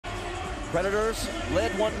Predators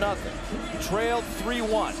led 1-0, trailed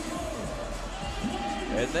 3-1.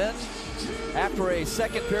 And then, after a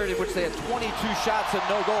second period in which they had 22 shots and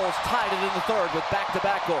no goals, tied it in the third with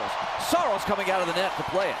back-to-back goals. Saros coming out of the net to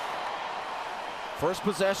play it. First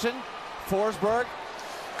possession, Forsberg.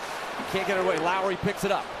 Can't get it away. Lowry picks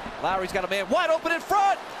it up. Lowry's got a man wide open in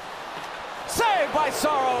front. Saved by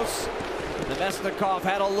Saros. Nemesnikov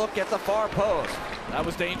had a look at the far post. That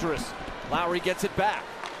was dangerous. Lowry gets it back.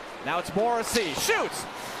 Now it's Morrissey. Shoots.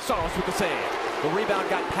 Saros with the save. The rebound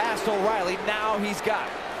got past O'Reilly. Now he's got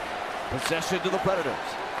it. Possession to the Predators.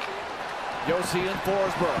 Josi and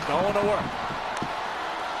Forsberg going to work.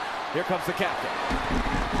 Here comes the captain.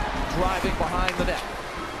 Driving behind the net.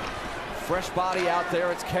 Fresh body out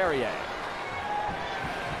there. It's Carrier.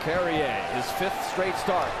 Carrier, his 5th straight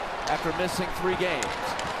start after missing 3 games.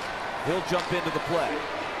 He'll jump into the play.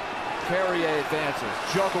 Carrier advances,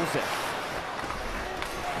 juggles it.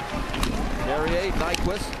 Carrier,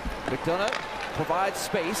 Nyquist, McDonough provides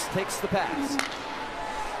space, takes the pass.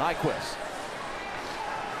 Nyquist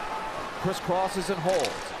crisscrosses and holds,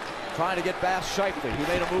 trying to get past Shifley, who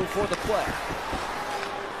made a move for the play.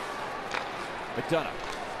 McDonough.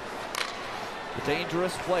 The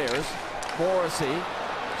dangerous players, Morrissey,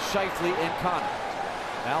 Shifley, and Connor.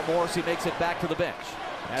 Now Morrissey makes it back to the bench.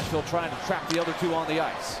 Nashville trying to trap the other 2 on the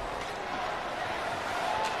ice.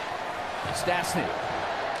 Stastny,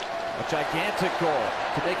 a gigantic goal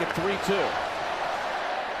to make it 3-2.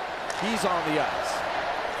 He's on the ice.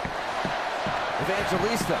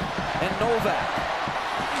 Evangelista and Novak.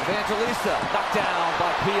 Evangelista knocked down by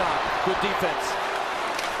Pion. Good defense.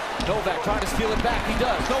 Novak trying to steal it back. He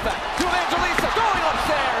does. Novak to Evangelista, going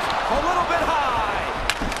upstairs, a little bit high.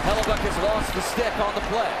 Hellebuck has lost the stick on the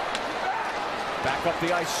play. Back up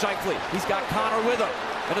the ice, Shifley. He's got Connor with him.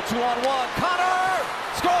 And a 2-on-1. Connor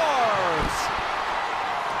scores!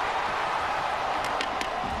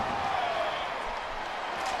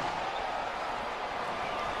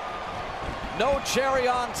 No cherry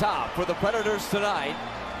on top for the Predators tonight.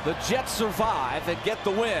 The Jets survive and get the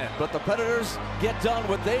win, but the Predators get done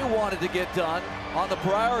what they wanted to get done on the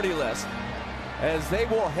priority list as they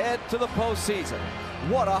will head to the postseason.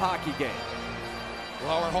 What a hockey game.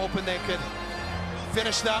 Well, we're hoping they could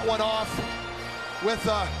finish that one off with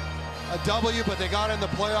a W, but they got in the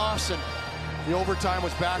playoffs and the overtime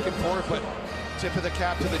was back and forth, but tip of the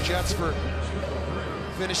cap to the Jets for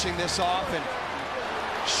finishing this off. And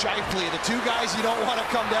Shifley, the 2 guys you don't want to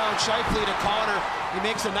come down. Shifley to Connor. He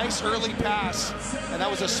makes a nice early pass, and that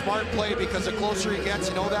was a smart play because the closer he gets,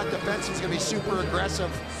 you know that defense is going to be super aggressive.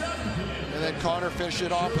 And then Connor finished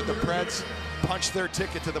it off with the Preds punch their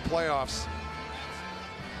ticket to the playoffs.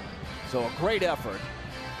 So a great effort.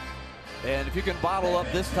 And if you can bottle up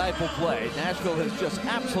this type of play, Nashville has just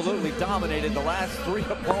absolutely dominated the last 3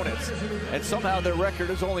 opponents. And somehow their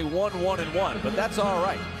record is only 1-1-1, but that's all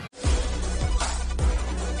right.